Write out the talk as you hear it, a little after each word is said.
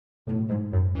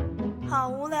好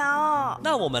无聊哦。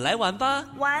那我们来玩吧。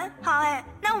玩？好哎，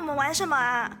那我们玩什么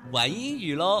啊？玩英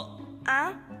语咯。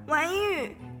啊？玩英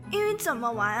语？英语怎么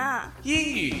玩啊？英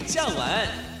语酱玩，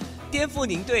颠覆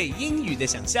您对英语的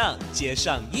想象，接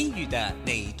上英语的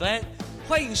那一端。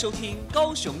欢迎收听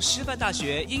高雄师范大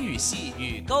学英语系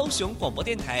与高雄广播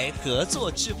电台合作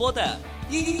制播的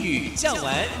英语酱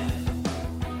玩。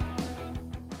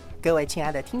各位亲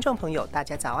爱的听众朋友，大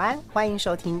家早安，欢迎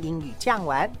收听英语酱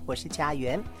玩，我是嘉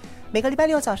媛。每个礼拜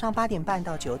六早上8点半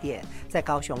到9点，在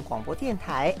高雄广播电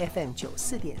台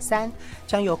FM94.3，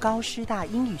将由高师大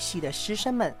英语系的师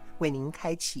生们为您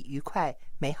开启愉快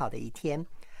美好的一天。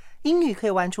英语可以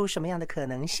玩出什么样的可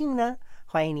能性呢？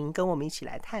欢迎您跟我们一起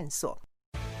来探索。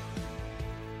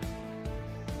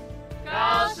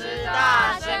高师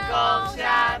大深攻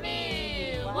虾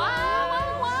米，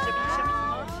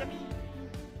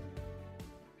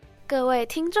各位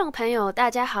听众朋友大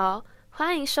家好，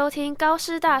欢迎收听高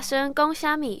师大深攻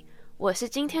虾米，我是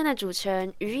今天的主持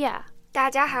人于雅。大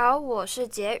家好，我是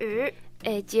婕妤。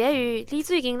婕妤，你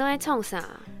最近都在创啥？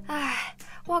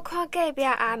我看隔壁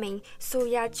阿明事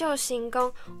业就成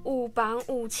功，有房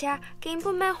有车，根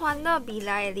本免烦恼未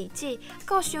来的日子。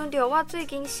搁想到我最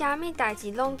近啥物代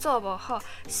志拢做无好，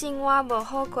生活无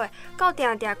好过，搁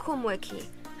定定困袂去。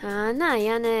哪会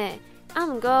安尼？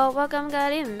不过我感觉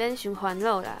你唔免伤烦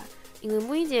恼啦，因为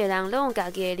每一个人拢有家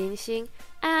己的人生，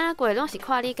安过拢是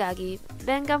看你家己，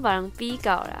免甲别人比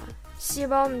较啦。是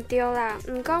无毋对啦，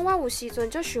毋过我有时阵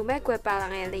就想要过别人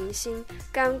的人生，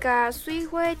感觉水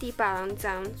花伫别人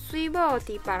丛，水某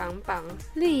伫别人房。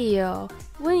你哦，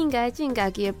阮应该尽家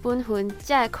己的本分，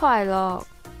才会快乐。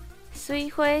水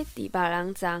花伫别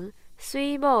人丛，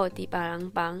水某伫别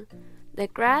人房。The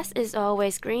grass is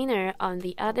always greener on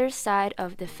the other side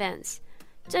of the fence。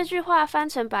这句话翻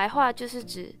成白话就是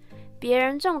指，别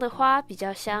人种的花比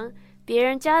较香，别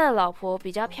人家的老婆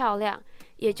比较漂亮。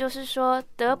也就是说，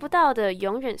得不到的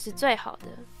永远是最好的。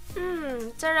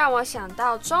这让我想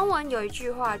到中文有一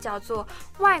句话叫做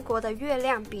“外国的月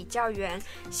亮比较圆”，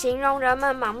形容人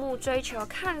们盲目追求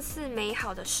看似美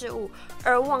好的事物，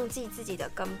而忘记自己的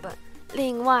根本。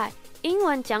另外，英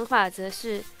文讲法则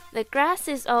是 The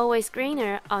grass is always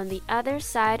greener on the other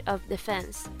side of the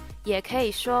fence， 也可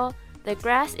以说 The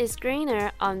grass is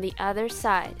greener on the other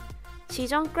side。其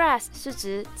中 grass 是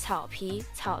指草皮、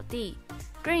草地。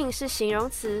Green 是形容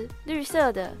词，绿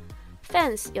色的。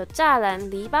Fence 有栅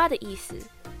栏、篱笆的意思。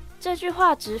这句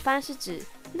话直翻是指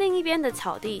另一边的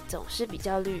草地总是比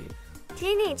较绿。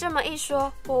听你这么一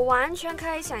说，我完全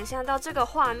可以想象到这个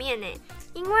画面呢。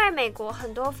因为美国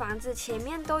很多房子前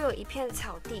面都有一片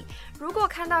草地，如果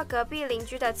看到隔壁邻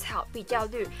居的草比较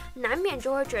绿，难免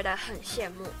就会觉得很羡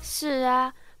慕。是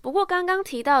啊，不过刚刚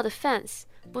提到的 fence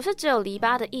不是只有篱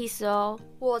笆的意思哦。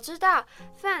我知道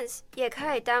fence 也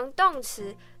可以当动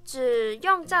词，指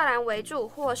用栅栏围住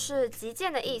或是击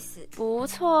剑的意思。不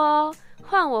错哦，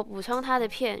换我补充它的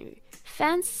片语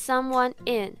fence someone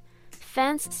in。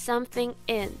 fence something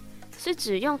in 是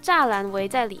指用栅栏围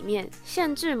在里面，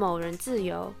限制某人自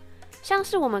由。像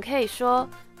是我们可以说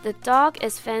The dog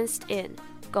is fenced in，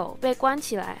 狗被关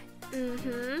起来。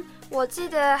我记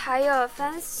得还有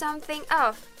fence something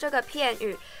off 这个片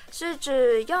语，是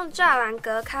指用栅栏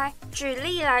隔开。举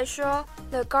例来说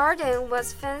 ，The garden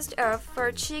was fenced off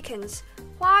for chickens。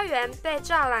花园被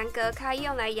栅栏隔开，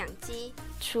用来养鸡。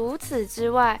除此之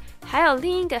外，还有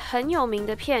另一个很有名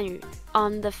的片语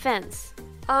on the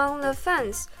fence。On the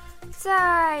fence，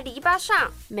 在篱笆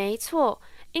上。没错，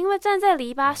因为站在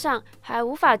篱笆上还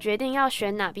无法决定要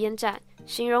选哪边站，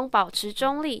形容保持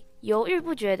中立、犹豫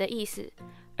不决的意思。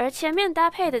而前面搭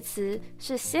配的词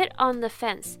是 sit on the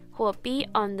fence 或 be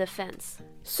on the fence。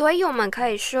所以我们可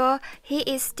以说 He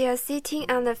is still sitting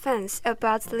on the fence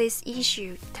about this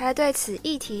issue。 他对此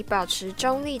议题保持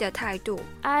中立的态度。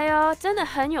哎呦，真的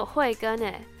很有慧根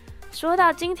耶。说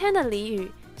到今天的俚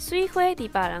语水花伫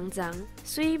别人丛，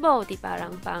水某伫别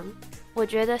人房，我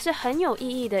觉得是很有意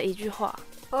义的一句话。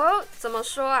怎么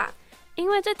说啊？因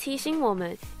为这提醒我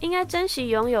们应该珍惜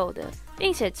拥有的，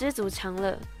并且知足常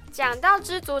乐。讲到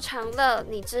知足常乐，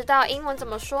你知道英文怎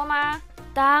么说吗？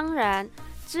当然，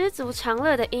知足常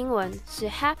乐的英文是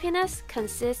Happiness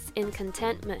consists in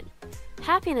contentment。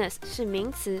 Happiness 是名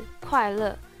词，快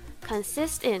乐。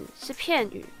 Consist in 是片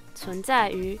语，存在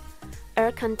于。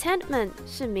而 contentment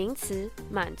是名词，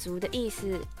满足的意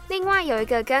思。另外有一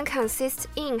个跟 consist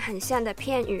in 很像的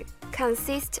片语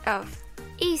consist of，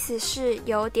 意思是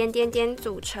由点点点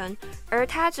组成，而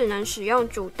它只能使用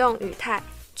主动语态。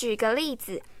举个例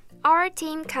子， Our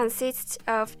team consists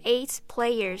of 8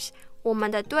 players。 我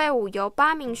们的队伍由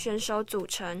8名选手组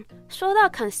成。说到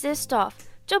consist of，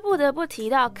 就不得不提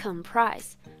到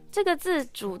comprise。这个字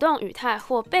主动语态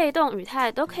或被动语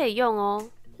态都可以用哦。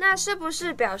那是不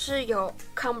是表示有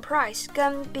comprise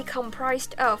跟 be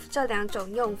comprised of 这两种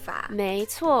用法？没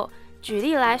错，举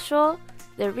例来说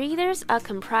 ，The readers are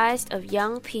comprised of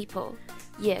young people，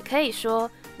 也可以说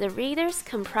The readers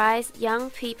comprise young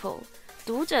people，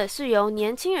 读者是由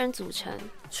年轻人组成。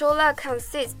除了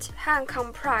consist 和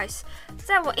comprise，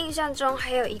 在我印象中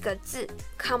还有一个字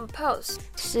compose。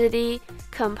是的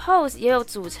 ，compose 也有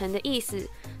组成的意思，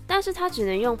但是它只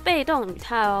能用被动语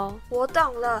态哦。我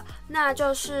懂了，那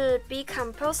就是 be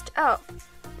composed of。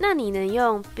那你能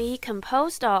用 be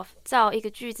composed of 造一个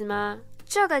句子吗？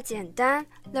这个简单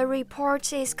 ，The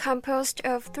report is composed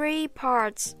of 3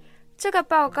 parts。这个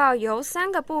报告由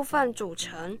3个部分组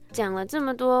成。讲了这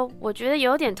么多，我觉得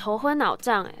有点头昏脑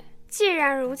胀哎。既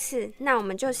然如此，那我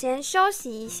们就先休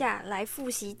息一下，来复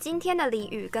习今天的俚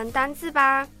语跟单字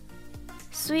吧。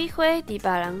水花伫别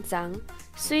人丛，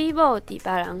水某伫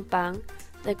别人房。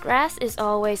The grass is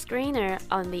always greener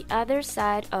on the other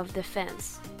side of the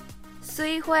fence.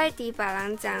 水花伫别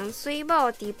人丛，水某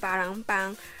伫别人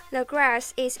房。The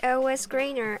grass is always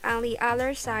greener on the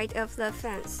other side of the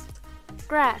fence.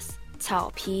 Grass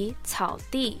草皮、草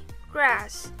地。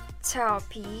Grass 草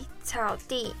皮、草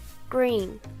地。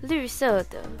Green 绿色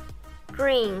的。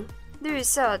Green 绿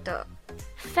色的。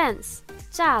Fence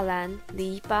栅栏、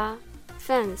篱笆。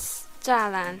Fence 栅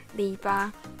栏、篱笆。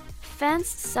Fence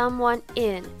someone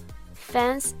in.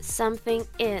 Fence something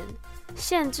in.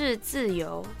 限制自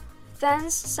由。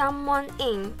Fence someone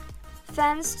in.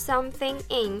 Fence something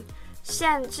in.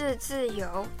 限制自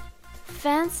由。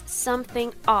Fence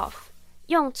something off.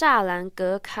 用栅栏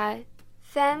隔开。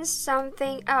Fence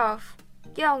something off.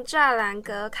 用栅栏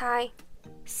隔开。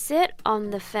Sit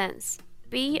on the fence.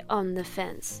 Be on the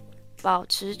fence. 保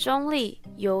持中立，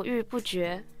犹豫不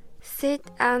决。Sit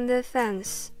on the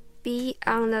fence. Be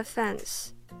on the fence.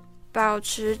 保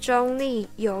持中立，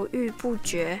犹豫不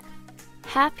决。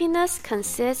Happiness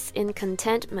consists in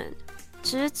contentment.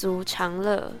 知足常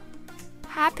乐。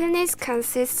Happiness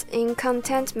consists in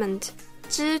contentment.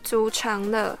 知足常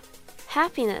乐。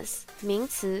Happiness 名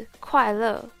词，快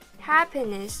乐。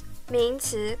Happiness 名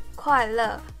词，快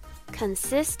乐。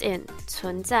Consist in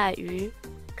存在于。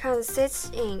Consists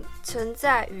in 存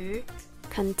在于。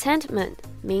Contentment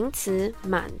名词，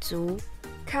满足。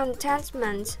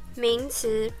Contentment 名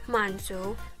词，满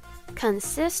足。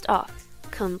Consist of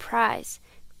comprise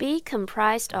be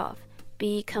comprised of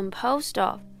be composed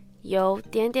of 由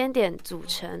点点点组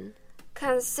成。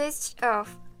Consist of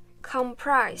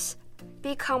comprise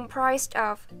be comprised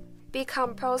of be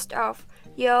composed of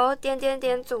由点点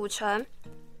点组成。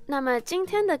那么今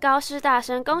天的高师大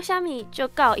声公虾米就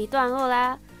告一段落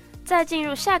啦。在进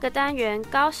入下个单元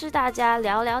高师大家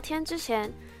聊聊天之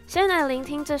前，先来聆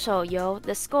听这首由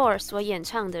The Score 所演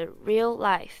唱的 Real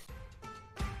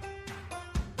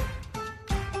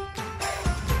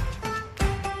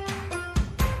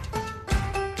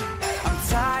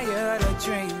Life。Tired of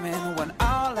dreaming when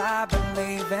all I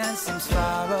believe in seems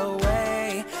far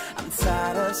away. I'm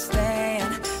tired of staying.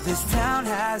 This town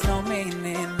has no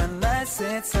meaning unless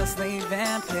it's us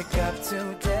leaving. Pick up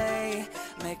today,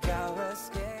 make our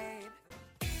escape.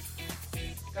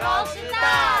 高师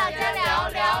大家聊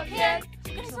聊天。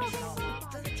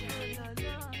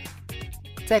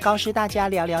在高师大家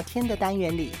聊聊天的单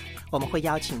元里，我们会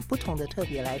邀请不同的特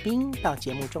别来宾到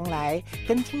节目中来，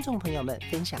跟听众朋友们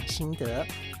分享心得。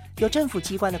有政府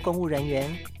机关的公务人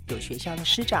员，有学校的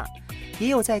师长，也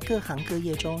有在各行各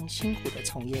业中辛苦的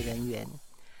从业人员。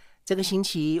这个星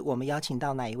期我们邀请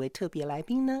到哪一位特别来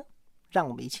宾呢？让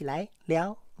我们一起来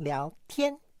聊聊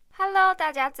天。Hello，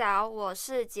 大家早，我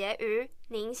是婕妤。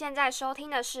您现在收听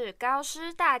的是高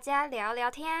师大家聊聊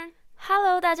天。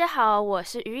Hello， 大家好，我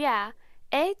是于雅。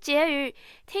婕妤，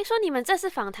听说你们这次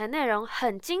访谈内容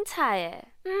很精彩耶。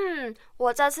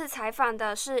我这次采访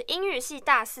的是英语系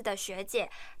大4的学姐，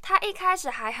她一开始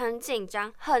还很紧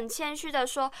张，很谦虚的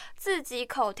说自己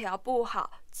口条不好，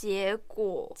结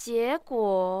果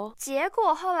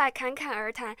后来侃侃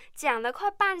而谈，讲了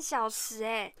快半小时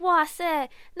耶。哇塞，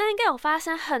那应该有发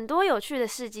生很多有趣的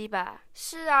事迹吧？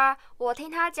是啊，我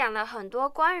听她讲了很多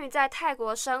关于在泰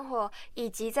国生活以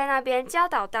及在那边教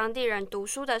导当地人读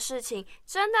书的事情，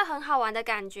真的很好玩的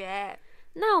感觉。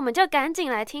那我们就赶紧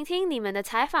来听听你们的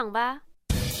采访吧。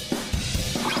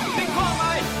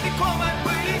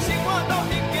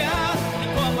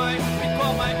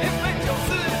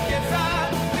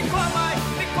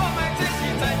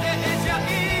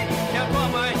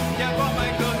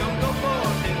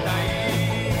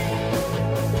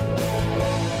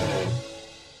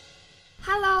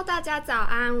Hello， 大大家早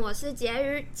安，我是婕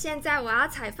妤。现在我要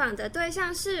采访的对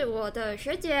象是我的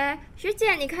学姐。学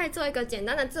姐，你可以做一个简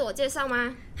单的自我介绍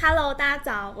吗？ Hello， 大家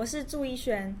早，我是祝一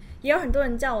璇，也有很多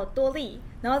人叫我多莉。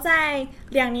然后在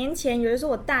2年前，也就是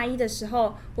我大一的时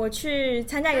候，我去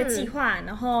参加一个计划，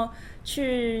然后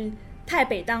去泰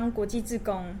北当国际志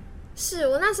工。是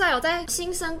我那时候有在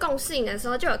新生共适营的时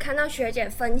候就有看到学姐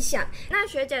分享，那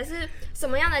学姐是什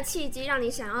么样的契机让你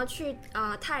想要去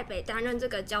泰北担任这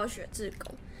个教学志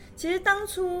工？其实当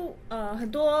初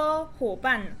很多伙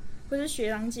伴或是学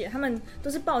长姐，他们都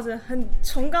是抱着很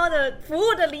崇高的服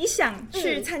务的理想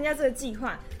去参加这个计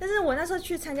划，但是我那时候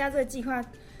去参加这个计划，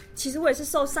其实我也是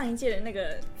受上一届的那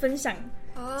个分享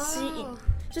吸引，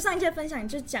就上一届分享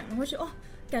就讲，我会觉得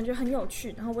感觉很有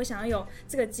趣，然后我想要有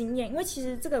这个经验，因为其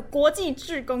实这个国际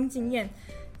志工经验，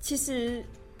其实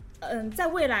在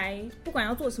未来不管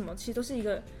要做什么，其实都是一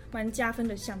个蛮加分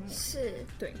的项目。是，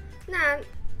对。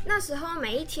那时候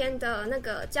每一天的那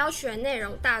个教学内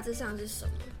容大致上是什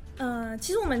么？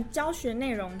其实我们教学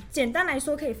内容简单来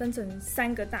说可以分成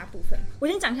3个大部分。我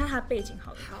先讲一下它的背景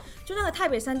好了。好，就那个泰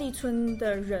北山地村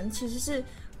的人，其实是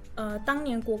当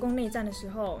年国共内战的时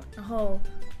候，然后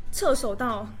撤守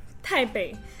到泰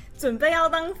北，准备要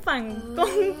当反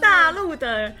攻大陆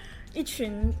的一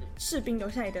群士兵留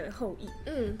下来的后裔。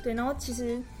对。然后其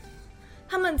实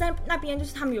他们在那边就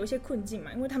是他们有一些困境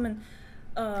嘛，因为他们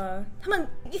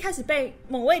一开始被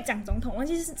某位蒋总统忘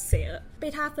记是谁了，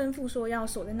被他吩咐说要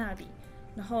守在那里，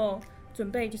然后准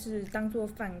备就是当做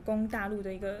反攻大陆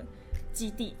的一个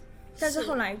基地，但是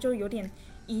后来就有点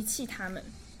遗弃他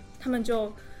们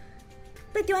就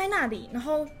被丢在那里，然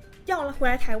后要回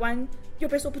来台湾又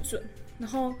被说不准，然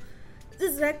后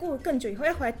日子在过更久以后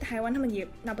要回来台湾，他们也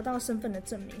拿不到身份的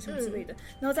证明什么之类的。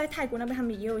然后在泰国那边他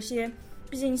们也有一些，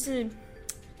毕竟是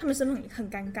他们身份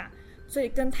很尴尬，所以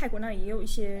跟泰国那里也有一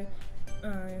些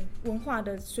文化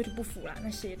的水土不服啦那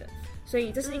些的，所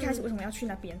以这是一开始为什么要去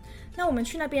那边。那我们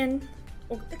去那边，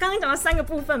我刚刚讲到3个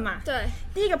部分嘛。对。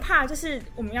第一个 part 就是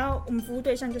我们服务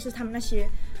对象就是他们那些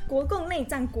国共内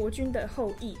战国军的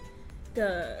后裔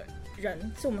的人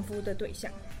是我们服务的对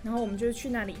象，然后我们就是去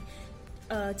那里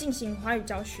进行华语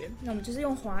教学。那我们就是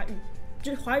用华语，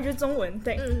就是华语就是中文，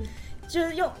对。就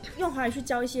是用华语去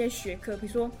教一些学科，比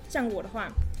如说像我的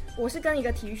话，我是跟一个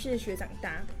体育系的学长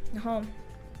搭，然后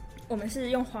我们是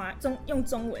用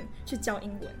中文去教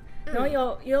英文，然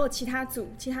后也有其他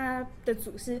的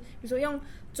组是比如说用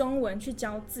中文去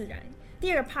教自然。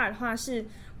第二个 part 的话是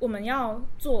我们要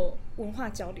做文化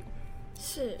交流，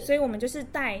是，所以我们就是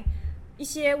带一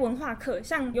些文化课，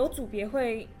像有组别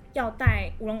会要带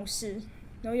舞龙舞狮，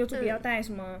然后有组别要带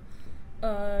什么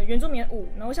原住民舞，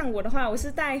然后像我的话，我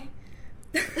是带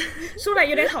说来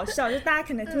有点好笑，就大家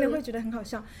可能听了会觉得很好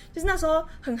笑，就是那时候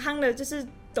很夯的就是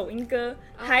抖音歌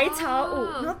海草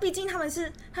舞，然后毕竟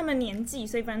他们年纪，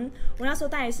所以反正我那时候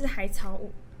带的是海草舞，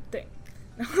对，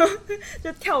然后就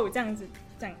跳舞这样。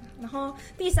然后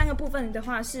第3个部分的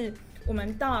话是我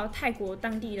们到泰国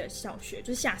当地的小学，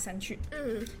就是下山去。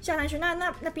下山去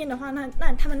那边的话，那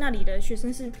他们那里的学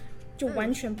生是就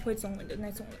完全不会中文的那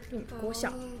种了，就国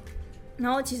小，然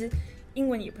后其实英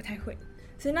文也不太会，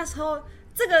所以那时候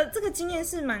这个经验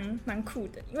是蛮酷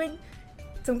的，因为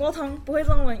怎么沟通，不会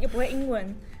中文又不会英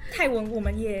文，泰文我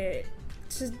们也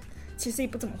是其实也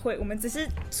不怎么会，我们只是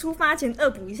出发前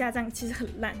恶补一下，这样其实很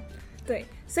烂。对，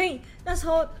所以那时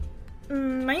候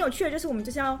蛮有趣的，就是我们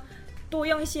就是要多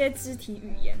用一些肢体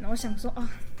语言，然后想说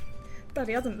到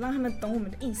底要怎么让他们懂我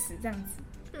们的意思这样子。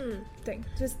对，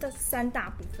就是这3大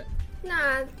部分。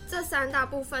那这3大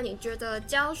部分，你觉得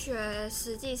教学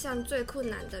实际上最困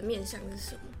难的面向是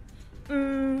什么？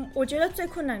我觉得最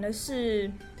困难的是，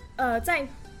在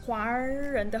华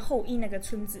人的后裔那个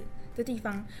村子的地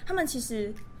方，他们其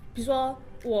实，比如说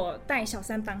我带小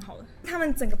3班好了，他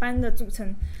们整个班的组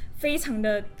成非常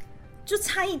的，就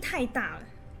差异太大了，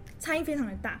差异非常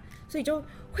的大，所以就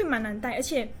会蛮难带，而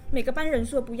且每个班人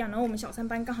数都不一样，然后我们小3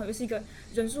班刚好又是一个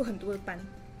人数很多的班，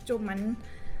就蛮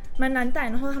难带，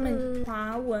然后他们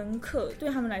华文课对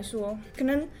他们来说可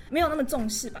能没有那么重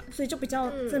视吧，所以就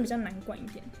真的比较难管一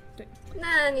点。对。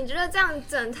那你觉得这样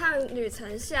整趟旅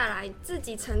程下来，自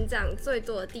己成长最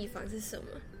多的地方是什么？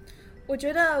我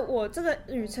觉得我这个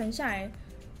旅程下来，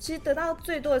其实得到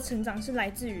最多的成长是来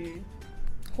自于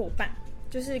伙伴，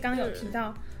就是刚刚有提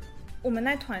到，我们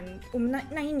那团，我们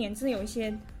那一年真的有一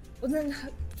些我真的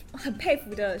很佩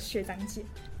服的学长姐，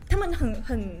他们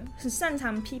很擅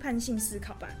长批判性思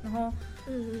考吧，然后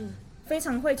非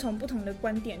常会从不同的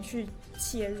观点去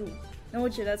切入，然后我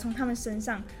觉得从他们身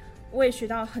上我也学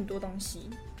到很多东西，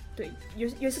对，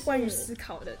也是关于思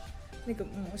考的那个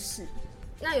模式。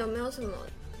那有没有什么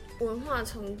文化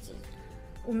冲击？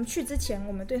我们去之前，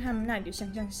我们对他们那里的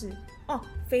想象是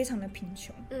非常的贫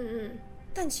穷，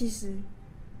但其实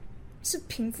是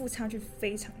贫富差距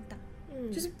非常大，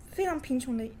就是非常贫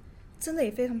穷的，真的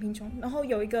也非常贫穷。然后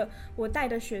有一个我带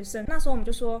的学生，那时候我们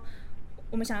就说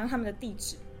我们想要他们的地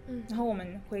址，然后我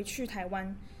们回去台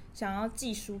湾想要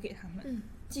寄书给他们，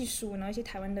寄书，然后一些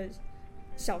台湾的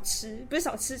小吃，不是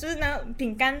小吃，就是那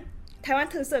饼干，台湾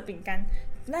特色饼干，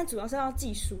但主要是要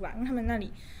寄书啊，因为他们那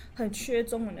里很缺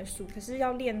中文的书，可是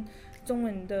要练中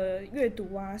文的阅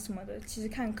读啊什么的，其实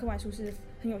看课外书是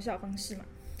很有效的方式嘛。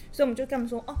所以我们就跟他们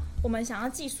说，我们想要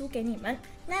寄书给你们，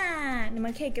那你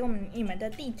们可以给我们你们的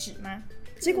地址吗？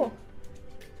结果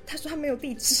他说他没有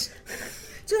地址，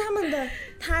就是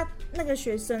他那个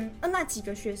学生，那几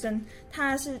个学生，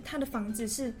他的房子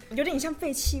是有点像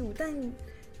废弃物，但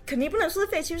肯定不能说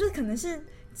是废弃物，就是可能是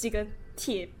几个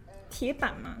铁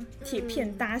板嘛，铁片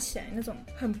搭起来那种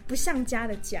很不像家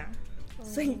的家，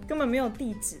所以根本没有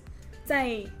地址，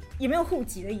也没有户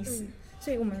籍的意思，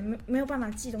所以我们没有办法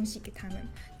寄东西给他们。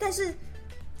但是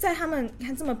在他们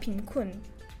看这么贫困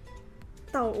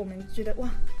到我们觉得哇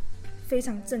非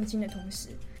常震惊的同时，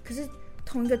可是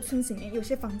同一个村子里面有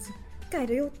些房子盖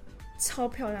得又超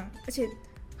漂亮，而且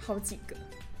好几个，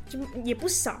就也不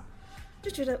少，就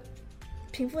觉得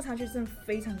贫富差距真的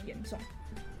非常严重。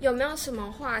有没有什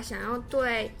么话想要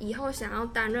对以后想要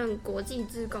担任国际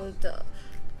志工的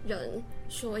人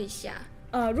说一下？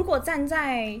如果站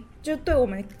在就对我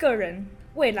们个人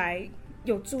未来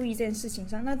有注意这件事情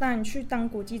上，那当然去当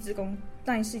国际志工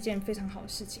当然是一件非常好的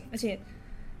事情，而且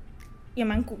也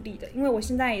蛮鼓励的。因为我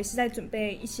现在也是在准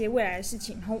备一些未来的事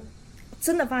情，然后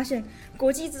真的发现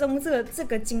国际志工这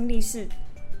个经历是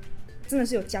真的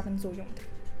是有加分作用的。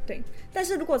对，但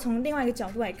是如果从另外一个角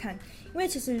度来看，因为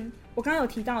其实我刚刚有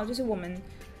提到，就是我们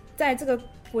在这个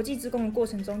国际志工的过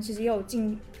程中，其实也有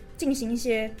进行一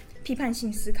些批判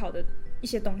性思考的一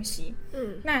些东西。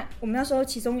那我们那时候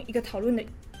其中一个讨论的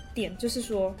点就是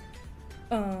说，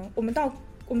我们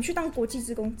去当国际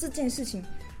志工这件事情，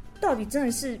到底真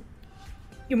的是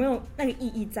有没有那个意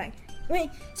义在？因为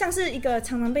像是一个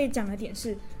常常被讲的点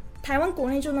是，台湾国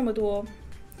内就那么多。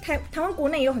台湾国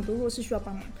内也有很多弱势需要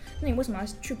帮忙，那你为什么要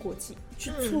去国际去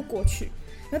出国去？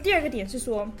然后第二个点是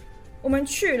说，我们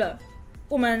去了，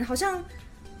我们好像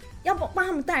要帮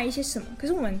他们带来一些什么，可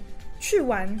是我们去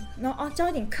玩，然后教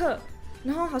一点课，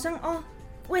然后好像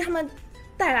为他们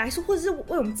带来，或者是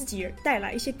为我们自己带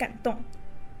来一些感动，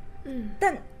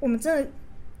但我们真的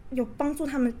有帮助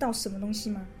他们到什么东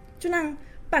西吗？就那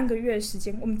半个月的时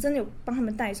间，我们真的有帮他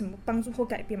们带来什么帮助或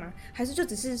改变吗？还是就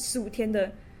只是15天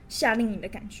的夏令营的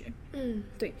感觉？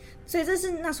对，所以这是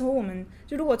那时候我们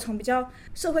就如果从比较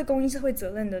社会公益、社会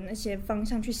责任的那些方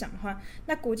向去想的话，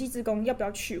那国际志工要不要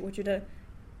去，我觉得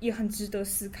也很值得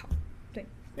思考。对，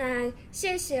那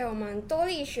谢谢我们多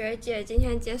莉学姐今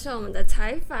天接受我们的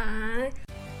采访。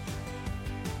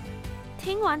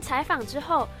听完采访之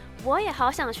后，我也好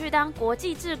想去当国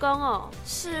际志工哦，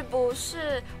是不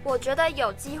是？我觉得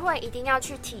有机会一定要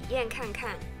去体验看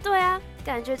看。对啊，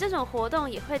感觉这种活动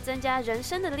也会增加人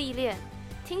生的历练。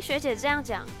听学姐这样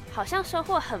讲，好像收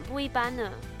获很不一般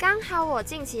呢。刚好我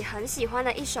近期很喜欢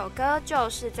的一首歌，就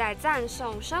是在赞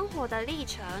颂生活的历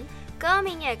程，歌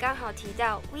名也刚好提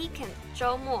到 Weekend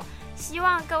周末。希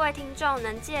望各位听众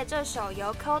能借这首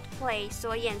由 Coldplay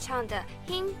所演唱的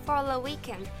Hymn for the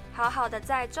Weekend， 好好的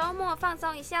在周末放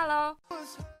松一下咯。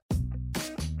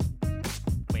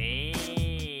喂，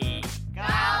高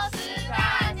师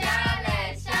大家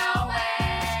冷笑话。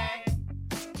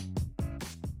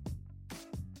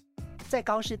在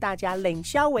高师大家冷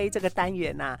消维这个单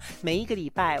元每一个礼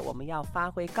拜我们要发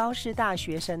挥高师大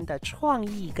学生的创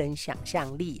意跟想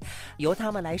象力，由他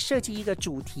们来设计一个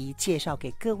主题，介绍给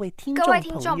各位听众朋友。各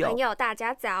位听众朋友大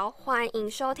家早，欢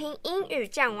迎收听英语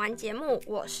酱玩节目，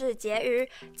我是婕妤。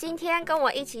今天跟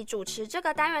我一起主持这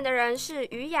个单元的人是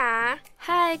于雅。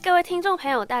嗨，各位听众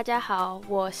朋友大家好，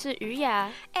我是于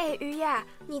雅。于雅，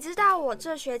你知道我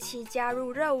这学期加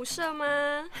入热舞社吗？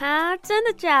哈，真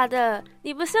的假的？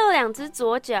你不是有2只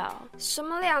左脚？什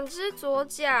么2只左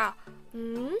脚？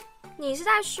你是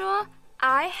在说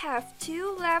I have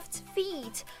 2 left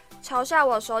feet， 嘲笑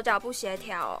我手脚不协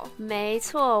调哦？没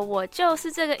错，我就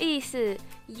是这个意思。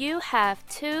You have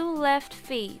 2 left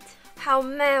feet。好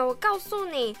man， 我告诉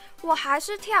你，我还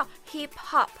是跳 hip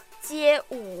hop 街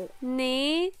舞。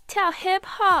你跳 hip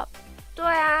hop？对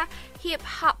啊 ，hip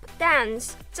hop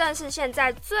dance 正是现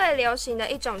在最流行的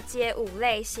一种街舞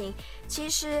类型。其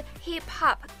实 hip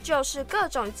hop 就是各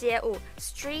种街舞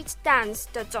street dance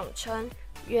的总称。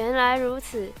原来如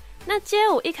此，那街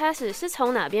舞一开始是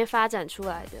从哪边发展出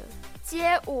来的？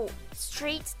街舞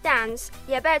street dance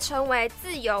也被称为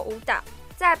自由舞蹈。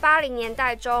在80年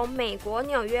代中，美国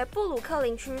纽约布鲁克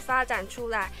林区发展出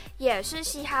来，也是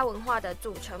嘻哈文化的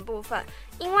组成部分。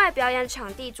因为表演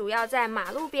场地主要在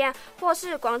马路边或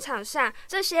是广场上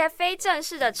这些非正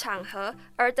式的场合，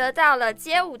而得到了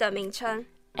街舞的名称。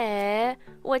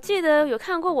我记得有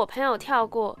看过我朋友跳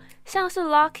过，像是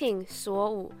locking 锁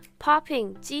舞、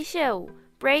popping 机械舞、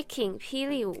breaking 霹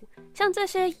雳舞，像这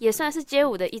些也算是街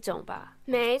舞的一种吧。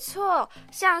没错，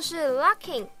像是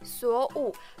locking 锁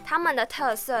舞，他们的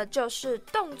特色就是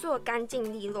动作干净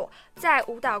利落，在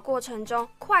舞蹈过程中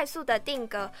快速的定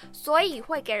格，所以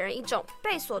会给人一种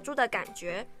被锁住的感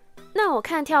觉。那我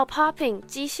看跳 popping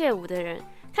机械舞的人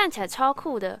看起来超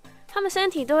酷的，他们身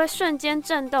体都会瞬间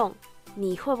震动，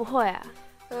你会不会啊？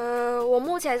我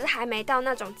目前是还没到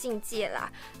那种境界啦。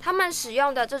他们使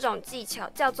用的这种技巧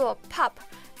叫做 pop，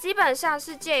 基本上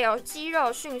是借由肌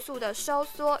肉迅速的收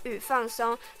缩与放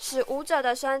松，使舞者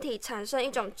的身体产生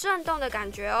一种震动的感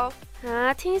觉哦。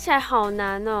听起来好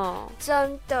难哦。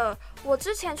真的，我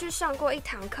之前去上过一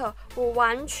堂课，我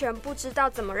完全不知道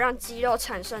怎么让肌肉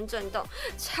产生震动，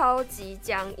超级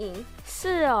僵硬。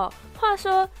是哦，话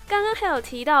说刚刚还有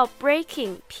提到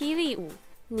breaking 霹雳舞，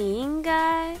你应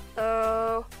该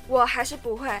我还是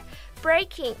不会。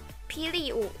 breaking 霹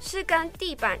雳舞是跟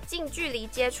地板近距离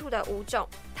接触的舞种，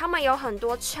他们有很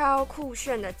多超酷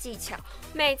炫的技巧。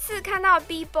每次看到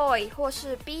B-boy 或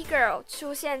是 B-girl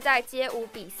出现在街舞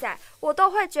比赛，我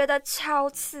都会觉得超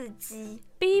刺激。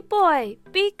 B-boy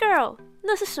B-girl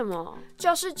那是什么？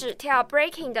就是指跳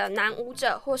breaking 的男舞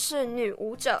者或是女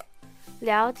舞者。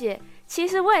了解，其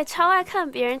实我也超爱看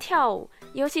别人跳舞，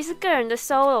尤其是个人的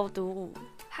solo 独舞。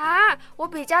我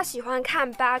比较喜欢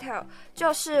看 battle，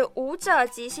 就是舞者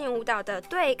即兴舞蹈的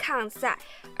对抗赛，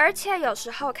而且有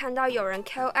时候看到有人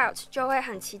call out， 就会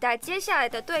很期待接下来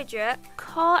的对决。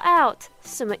call out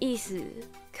什么意思？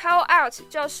 call out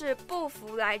就是不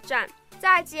服来战。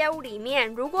在街舞里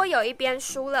面，如果有一边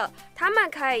输了，他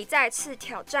们可以再次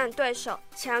挑战对手，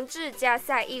强制加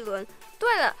赛一轮。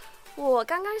对了，我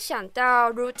刚刚想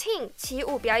到 routine 起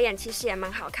舞表演其实也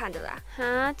蛮好看的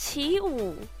啦。起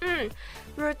舞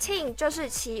routine 就是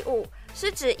起舞，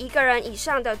是指一个人以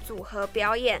上的组合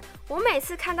表演。我每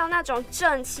次看到那种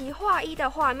整齐划一的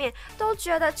画面，都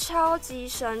觉得超级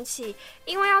神奇，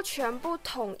因为要全部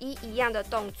统一一样的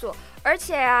动作，而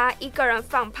且一个人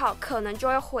放炮可能就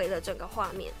会毁了整个画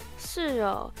面。是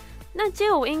哦，那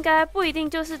街舞应该不一定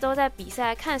就是都在比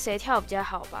赛看谁跳比较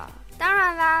好吧？当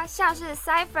然啦，像是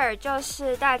Cypher 就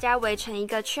是大家围成一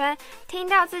个圈，听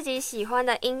到自己喜欢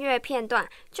的音乐片段，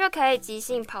就可以即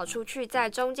兴跑出去在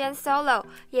中间 solo，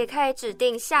 也可以指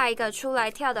定下一个出来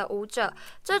跳的舞者。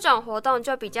这种活动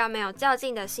就比较没有较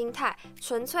劲的心态，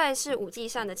纯粹是舞技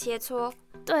上的切磋。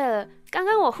对了，刚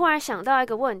刚我忽然想到一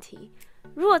个问题，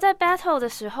如果在 battle 的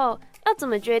时候，要怎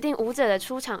么决定舞者的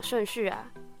出场顺序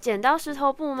啊？剪刀石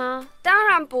头布吗？当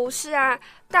然不是啊！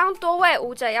当多位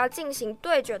舞者要进行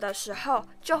对决的时候，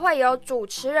就会由主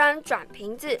持人转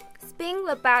瓶子 spin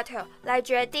the battle 来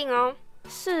决定哦。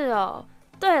是哦。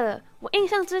对了，我印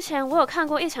象之前我有看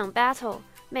过一场 battle，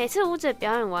 每次舞者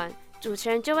表演完，主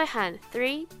持人就会喊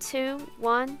 3, 2,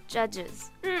 1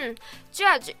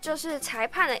 judges。judge 就是裁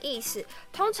判的意思，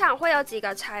通常会有几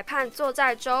个裁判坐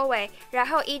在周围，然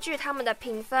后依据他们的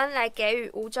评分来给予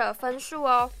舞者分数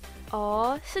哦。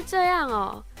是这样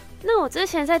哦。那我之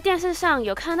前在电视上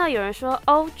有看到有人说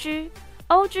OG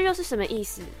又是什么意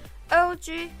思？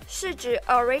 OG 是指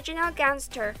Original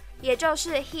Gangster， 也就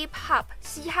是 Hip Hop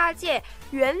嘻哈界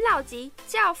元老级、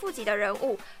教父级的人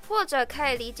物，或者可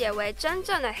以理解为真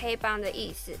正的黑帮的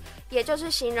意思，也就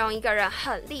是形容一个人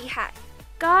很厉害。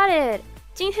Got it。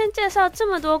今天介绍这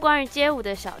么多关于街舞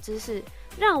的小知识，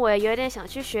让我也有点想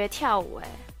去学跳舞。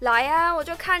来啊，我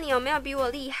就看你有没有比我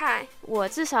厉害。我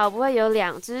至少不会有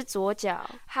2只左脚。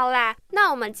好啦，那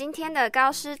我们今天的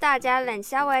高师大家冷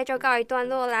消微就告一段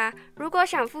落啦。如果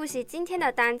想复习今天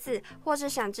的单字，或是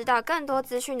想知道更多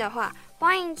资讯的话，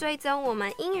欢迎追踪我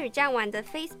们英语酱玩的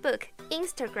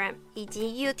Facebook、Instagram 以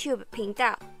及 YouTube 频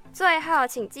道。最后，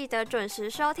请记得准时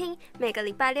收听每个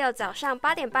礼拜六早上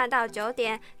8点半到9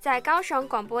点，在高雄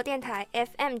广播电台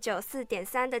FM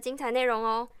 94.3的精彩内容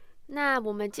哦。那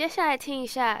我们接下来听一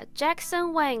下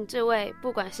Jackson Wang 这位不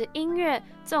管是音乐、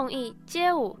综艺、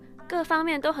街舞各方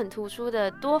面都很突出的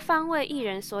多方位艺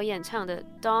人所演唱的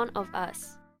Dawn of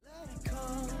Us。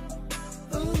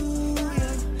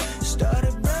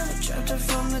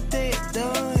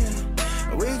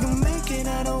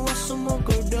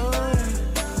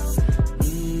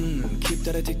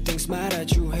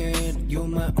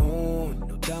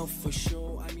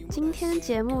 今天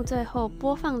节目最后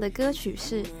播放的歌曲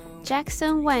是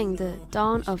Jackson Wang 的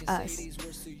Dawn of Us。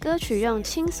歌曲用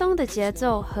轻松的节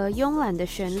奏和慵懒的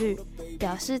旋律，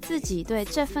表示自己对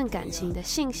这份感情的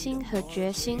信心和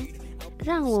决心。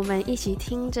让我们一起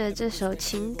听着这首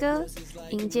情歌，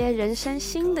迎接人生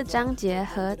新的章节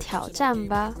和挑战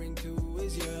吧。